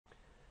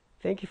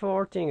Thank you for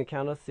watching a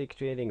candlestick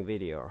trading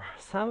video.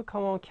 Some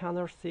common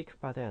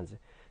candlestick patterns.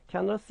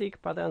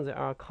 Candlestick patterns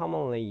are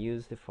commonly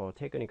used for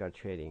technical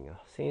trading.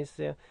 Since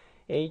the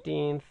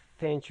 18th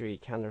century,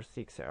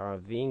 candlesticks are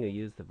being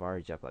used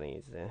by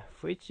Japanese,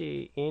 which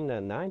in the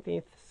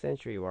 19th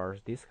century was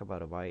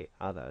discovered by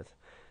others.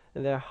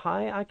 The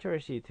high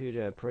accuracy to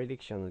the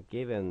predictions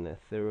given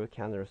through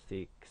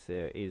candlesticks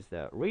is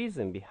the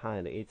reason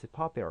behind its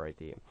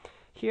popularity.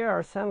 Here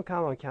are some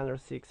common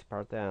candlesticks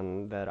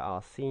patterns that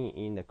are seen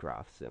in the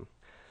graphs.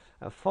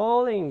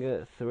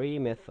 Following three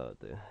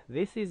method.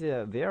 This is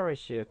a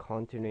bearish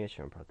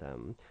continuation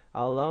pattern.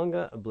 A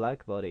long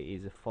black body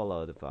is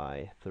followed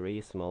by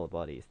three small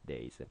bodies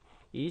days,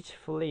 each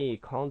fully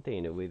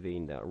contained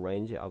within the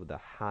range of the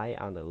high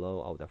and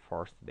low of the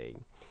first day.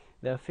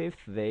 The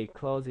fifth day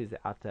closes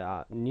at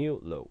a new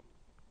low.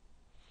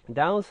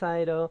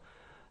 Downside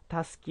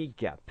Tasky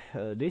gap.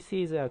 This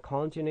is a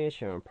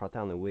continuation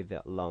pattern with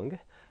a long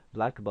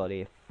black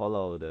body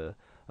followed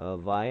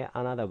by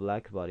another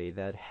black body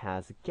that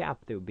has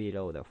gapped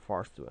below the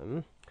first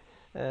one.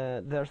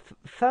 The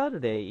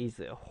third day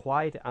is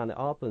white and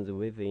opens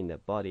within the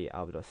body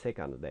of the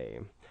second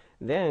day,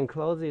 then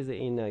closes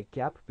in a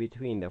gap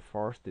between the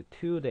first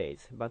 2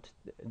 days, but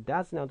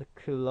does not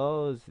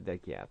close the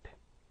gap.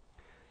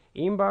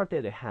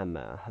 Inverted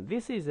hammer.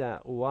 This is a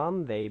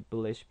one-day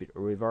bullish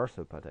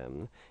reversal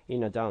pattern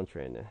in a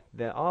downtrend.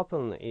 The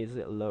open is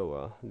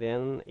lower,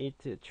 then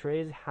it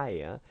trades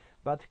higher,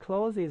 but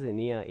closes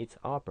near its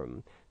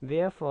open,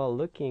 therefore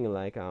looking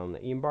like an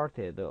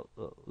inverted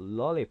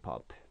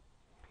lollipop.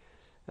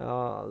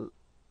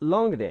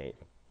 Long day.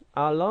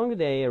 A long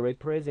day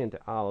represents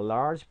a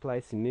large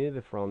price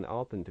move from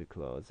open to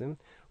close,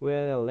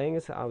 where the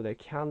length of the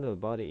candle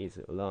body is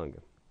long.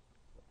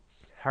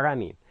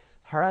 Harami.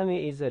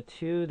 Harami is a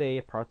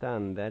 2-day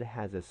pattern that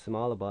has a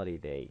small body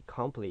day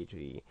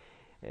completely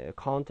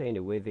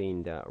contained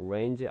within the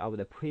range of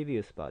the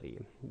previous body.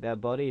 The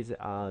bodies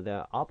are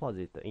the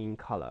opposite in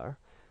color.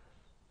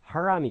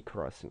 Harami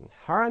cross.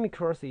 Harami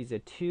cross is a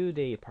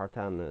 2-day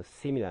pattern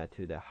similar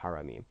to the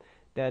harami.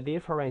 The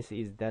difference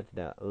is that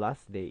the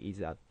last day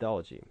is a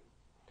doji.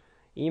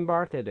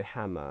 Inverted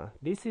hammer.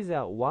 This is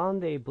a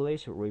 1-day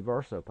bullish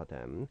reversal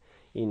pattern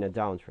in a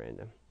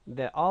downtrend.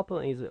 The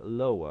open is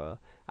lower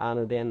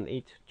and then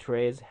it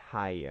trades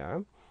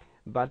higher,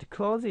 but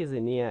closes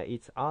near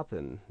its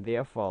open,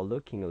 therefore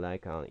looking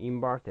like an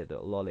inverted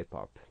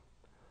lollipop.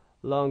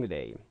 Long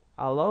day.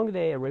 A long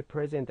day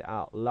represents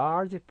a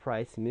large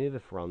price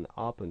move from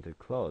open to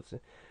close,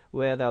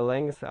 where the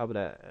length of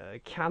the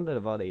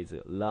candle body is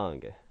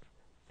long.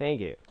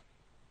 Thank you.